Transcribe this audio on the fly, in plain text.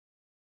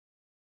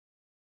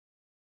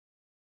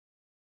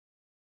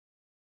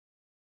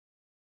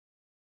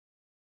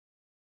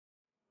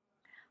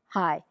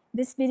Hi,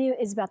 this video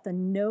is about the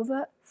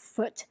Nova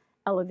Foot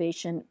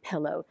Elevation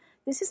Pillow.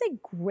 This is a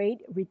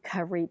great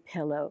recovery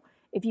pillow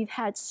if you've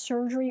had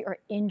surgery or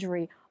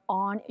injury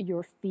on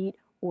your feet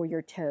or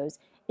your toes.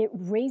 It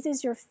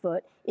raises your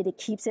foot, it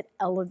keeps it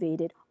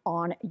elevated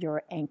on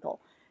your ankle.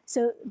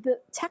 So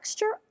the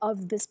texture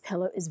of this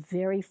pillow is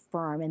very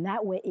firm, and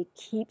that way it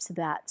keeps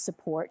that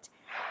support.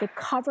 The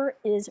cover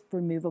is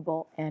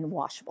removable and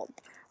washable.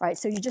 All right,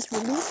 so you just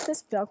release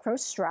this Velcro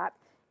strap,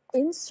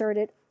 insert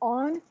it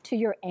onto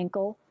your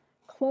ankle,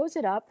 close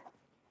it up,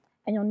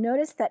 and you'll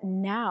notice that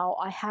now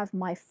I have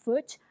my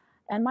foot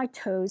and my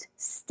toes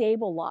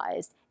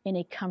stabilized in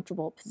a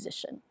comfortable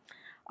position.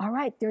 All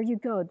right, there you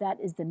go. That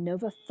is the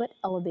Nova Foot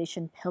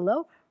Elevation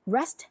Pillow.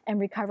 Rest and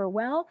recover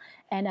well.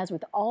 And as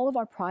with all of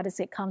our products,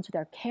 it comes with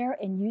our care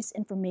and use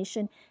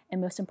information, and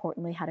most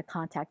importantly, how to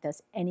contact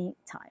us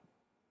anytime.